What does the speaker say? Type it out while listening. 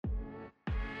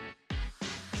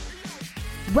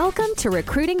Welcome to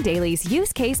Recruiting Daily's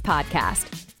Use Case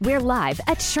Podcast. We're live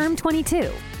at SHRM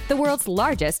 22, the world's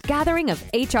largest gathering of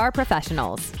HR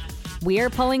professionals. We're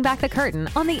pulling back the curtain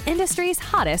on the industry's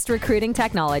hottest recruiting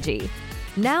technology.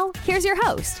 Now, here's your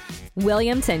host,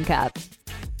 William Tincup.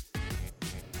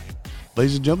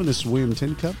 Ladies and gentlemen, this is William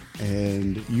Tincup,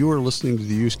 and you are listening to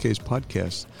the Use Case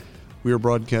Podcast. We are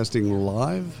broadcasting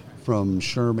live from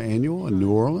SHRM Annual in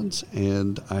New Orleans,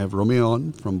 and I have Romy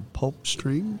on from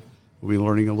Pulpstream. We'll be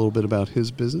learning a little bit about his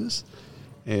business,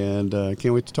 and I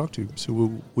can't wait to talk to you.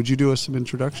 So would you do us some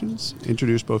introductions?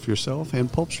 Introduce both yourself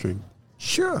and Pulpstream.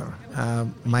 Sure.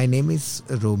 My name is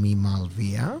Romy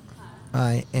Malviya.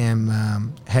 I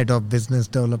am Head of Business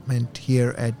Development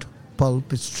here at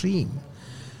Pulpstream.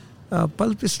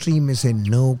 Pulpstream is a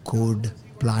no-code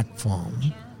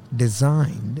platform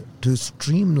designed to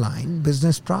streamline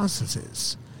business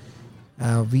processes.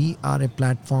 We are a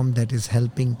platform that is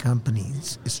helping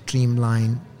companies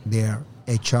streamline their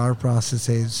HR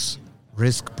processes,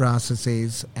 risk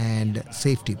processes, and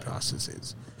safety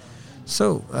processes.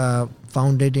 So,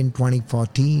 founded in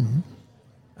 2014,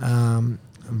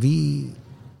 we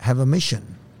have a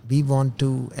mission. We want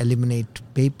to eliminate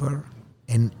paper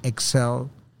and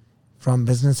Excel from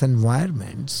business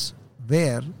environments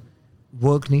where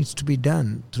work needs to be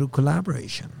done through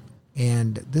collaboration.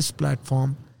 And this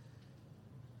platform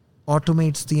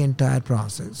automates the entire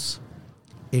process.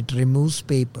 It removes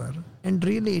paper, and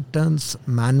really it turns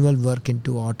manual work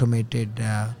into automated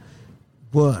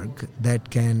work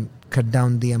that can cut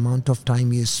down the amount of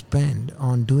time you spend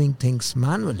on doing things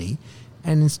manually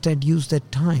and instead use that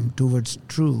time towards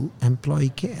true employee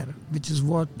care, which is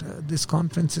what this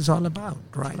conference is all about,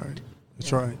 right?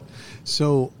 That's right.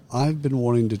 So I've been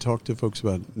wanting to talk to folks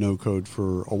about no-code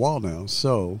for a while now,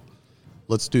 so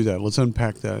let's do that. Let's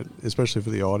unpack that, especially for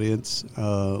the audience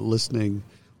listening.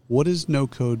 What does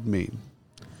no-code mean?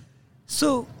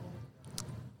 So,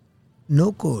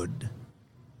 no-code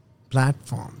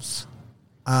platforms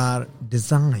are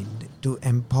designed to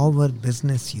empower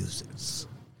business users,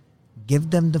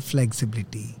 give them the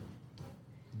flexibility,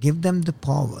 give them the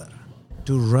power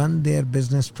to run their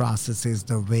business processes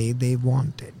the way they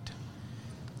want it.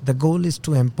 The goal is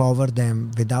to empower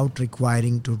them without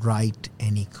requiring to write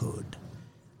any code.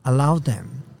 Allow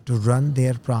them to run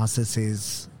their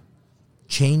processes,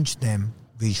 change them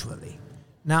visually.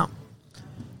 Now,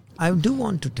 I do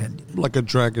want to tell you. Like a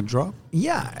drag and drop?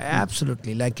 Yeah,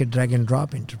 absolutely, like a drag and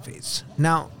drop interface.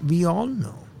 Now, we all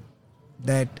know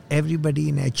that everybody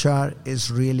in HR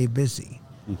is really busy.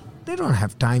 They don't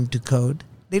have time to code.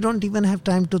 They don't even have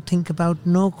time to think about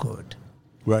no code.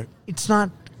 Right. It's not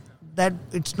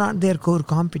their core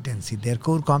competency. Their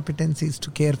core competency is to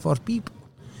care for people.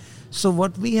 So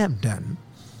what we have done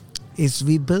is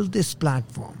we built this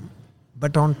platform,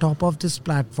 but on top of this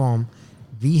platform,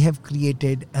 we have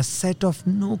created a set of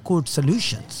no-code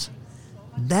solutions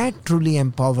that truly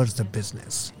empowers the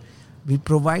business. We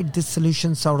provide these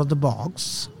solutions out of the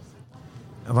box.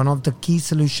 One of the key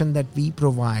solutions that we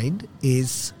provide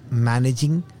is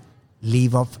managing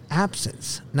leave of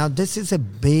absence. Now, this is a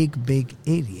big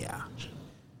area.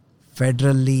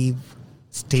 Federal leave,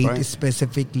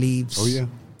 state-specific leaves. Oh, yeah.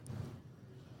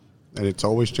 And it's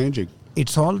always changing.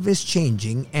 It's always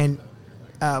changing. And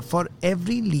for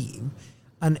every leave,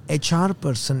 an HR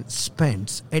person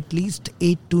spends at least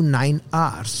 8 to 9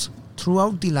 hours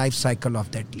throughout the life cycle of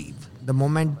that leave. The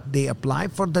moment they apply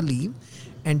for the leave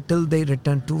until they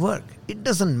return to work. It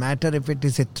doesn't matter if it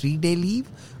is a 3-day leave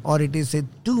or it is a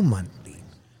 2-month leave.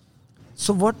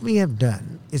 So what we have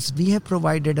done is we have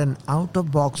provided an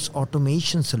out-of-box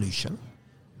automation solution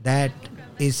that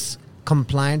is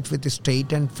compliant with the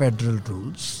state and federal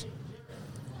rules,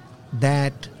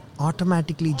 that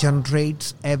automatically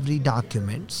generates every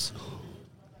documents,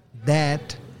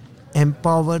 that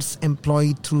empowers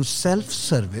employee through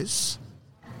self-service,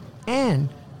 and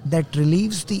that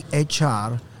relieves the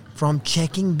HR from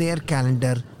checking their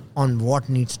calendar on what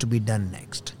needs to be done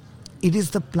next. It is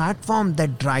the platform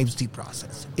that drives the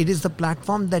process. It is the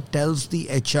platform that tells the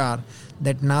HR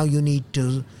that now you need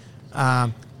to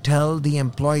tell the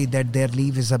employee that their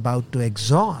leave is about to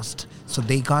exhaust, so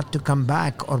they got to come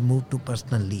back or move to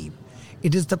personal leave.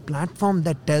 It is the platform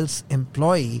that tells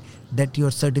employee that your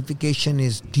certification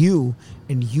is due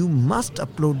and you must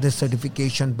upload the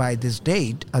certification by this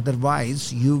date,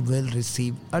 otherwise you will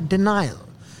receive a denial.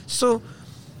 So,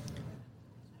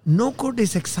 no code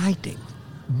is exciting,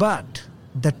 but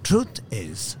the truth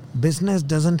is business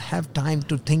doesn't have time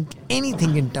to think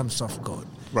anything in terms of code.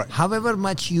 Right. However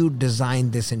much you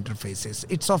design these interfaces,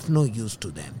 it's of no use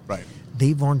to them. Right.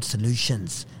 They want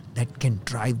solutions that can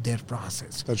drive their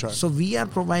process. That's right. So we are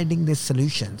providing these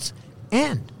solutions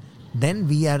And then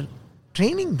we are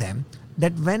training them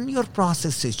that when your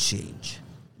processes change,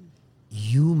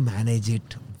 you manage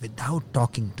it without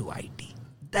talking to IT.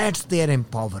 That's their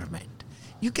empowerment.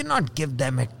 You cannot give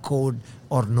them a code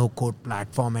or no-code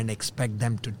platform and expect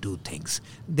them to do things.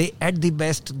 At the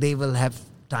best, they will have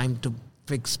time to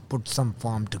put some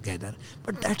form together.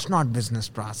 But that's not business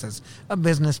process. A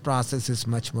business process is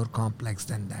much more complex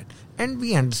than that. And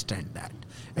we understand that.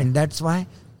 And that's why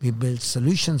we build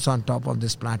solutions on top of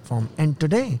this platform. And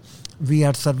today, we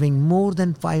are serving more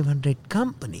than 500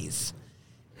 companies,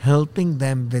 helping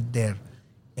them with their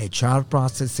HR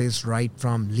processes, right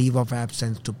from leave of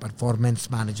absence to performance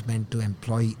management to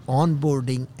employee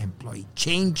onboarding, employee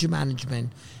change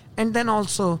management, and then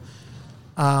also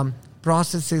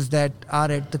processes that are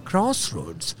at the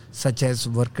crossroads, such as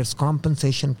workers'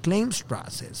 compensation claims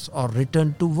process or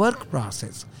return to work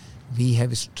process. We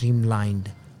have streamlined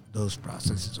those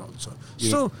processes also. Yeah.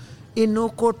 So a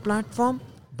no-code platform,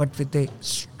 but with a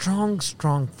strong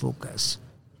focus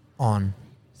on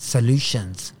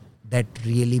solutions that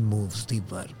really moves the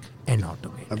work and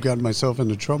automate. I've gotten myself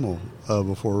into trouble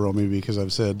before, Romy, because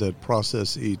I've said that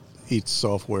process eats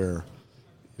software,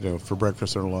 for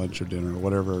breakfast or lunch or dinner,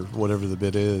 whatever the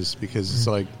bit is, because it's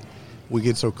like we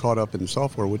get so caught up in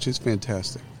software, which is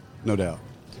fantastic, no doubt.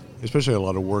 Especially a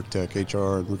lot of work tech,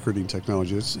 HR, and recruiting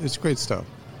technology. It's great stuff.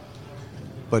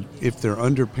 But if their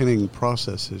underpinning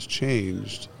process has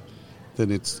changed,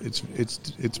 then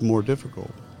it's more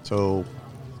difficult. So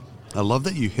I love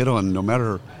that you hit on, no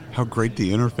matter how great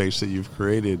the interface that you've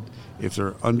created, if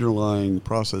their underlying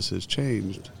process has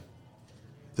changed,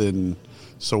 then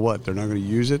so what? They're not going to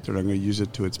use it. They're not going to use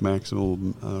it to its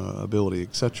maximal ability,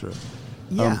 etc.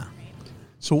 Yeah.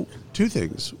 So two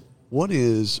things. What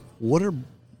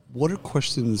are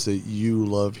questions that you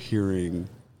love hearing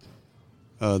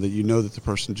that that the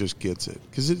person just gets it?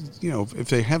 Because if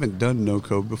they haven't done no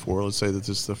code before, let's say that this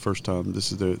is the first time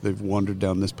they've wandered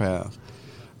down this path.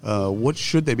 What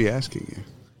should they be asking you?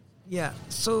 Yeah,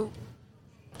 so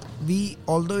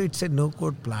although it's a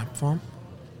no-code platform,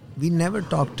 we never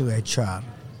talk to HR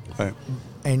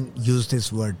and use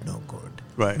this word no-code.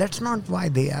 Right. That's not why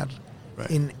they are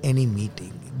in any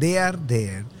meeting. They are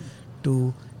there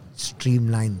to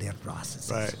streamline their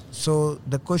processes. Right. So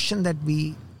the question that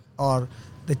the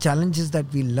challenges that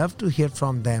we love to hear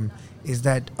from them is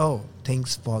that,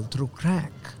 things fall through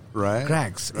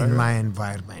cracks in my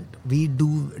environment. We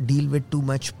do deal with too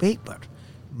much paper.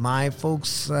 My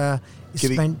folks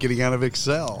getting out of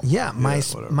Excel. Yeah,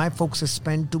 my folks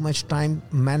spend too much time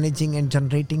managing and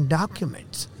generating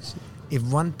documents. If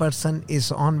one person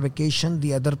is on vacation,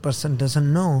 the other person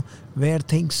doesn't know where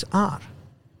things are.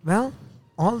 Well,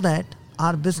 all that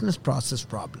are business process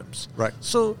problems. Right.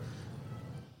 So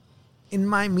in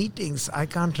my meetings, I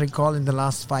can't recall in the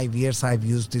last 5 years I've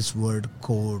used this word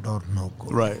code or no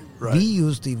code. Right. We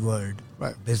use the word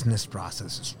business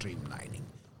process streamlining.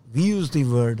 We use the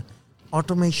word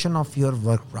automation of your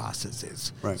work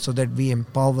processes so that we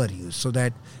empower you, so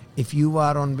that if you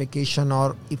are on vacation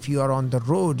or if you are on the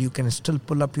road, you can still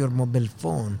pull up your mobile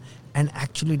phone and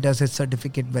actually does a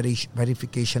certificate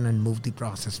verification and move the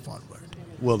process forward.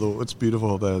 Well, what's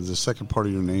beautiful about the second part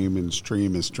of your name in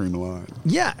stream is streamlined.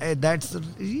 Yeah, that's the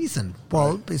reason.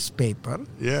 Pulp is paper.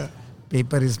 Yeah.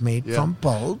 Paper is made from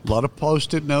pulp. A lot of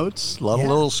Post-it notes, a lot of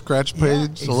little scratch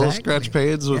pads, little scratch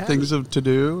pads with things to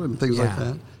do and things like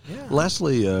that. Yeah.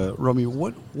 Lastly, Romy,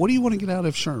 what do you want to get out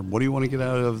of SHRM? What do you want to get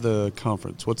out of the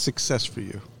conference? What's success for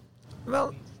you?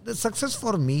 Well, the success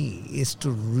for me is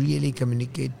to really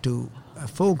communicate to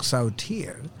folks out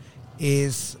here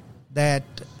is that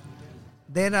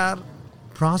there are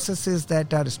processes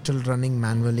that are still running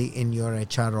manually in your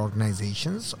HR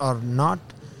organizations or not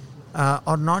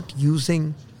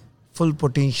using full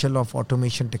potential of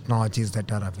automation technologies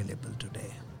that are available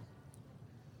today.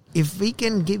 If we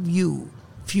can give you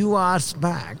few hours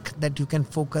back that you can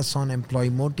focus on employee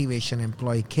motivation,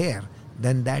 employee care,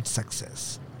 then that's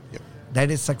success. Yep.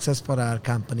 That is success for our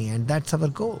company, and that's our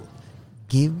goal.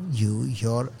 Give you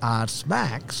your hours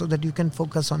back so that you can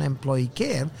focus on employee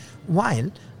care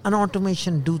while an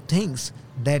automation do things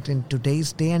that in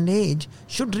today's day and age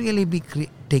should really be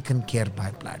taken care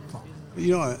by platform.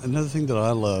 Another thing that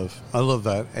I love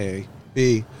that, A.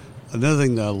 B, another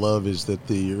thing that I love is that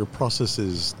your process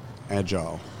is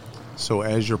agile. So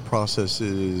as your process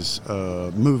is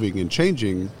moving and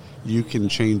changing, you can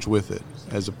change with it,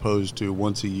 as opposed to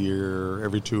once a year,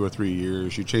 every 2 or 3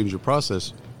 years, you change your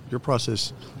process. Your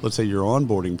process, let's say your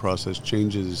onboarding process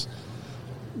changes,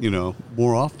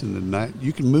 more often than that.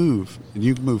 You can move, and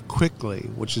you can move quickly,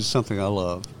 which is something I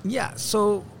love. Yeah,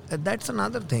 so that's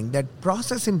another thing, that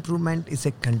process improvement is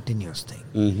a continuous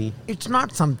thing. It's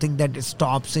not something that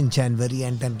stops in January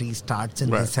and then restarts in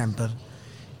December.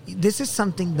 This is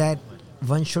something that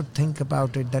one should think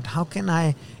about it, that how can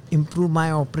I improve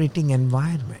my operating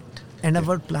environment? And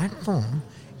our platform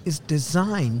is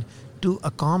designed to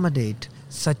accommodate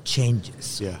such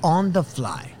changes on the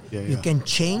fly. You can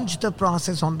change the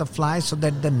process on the fly so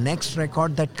that the next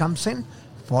record that comes in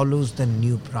follows the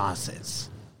new process.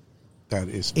 That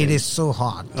is it is so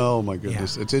hard. Oh my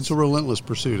goodness. It's a relentless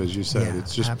pursuit, as you said.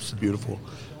 It's just beautiful.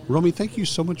 Romy, thank you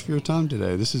so much for your time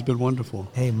today. This has been wonderful.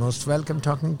 Hey, most welcome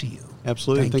talking to you.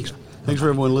 Absolutely. Thanks for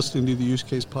everyone listening to the Use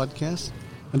Case Podcast.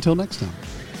 Until next time.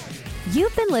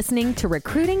 You've been listening to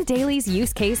Recruiting Daily's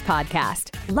Use Case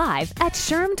Podcast, live at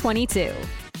SHRM 22.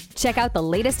 Check out the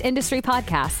latest industry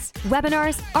podcasts,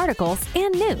 webinars, articles,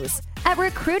 and news at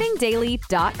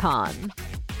recruitingdaily.com.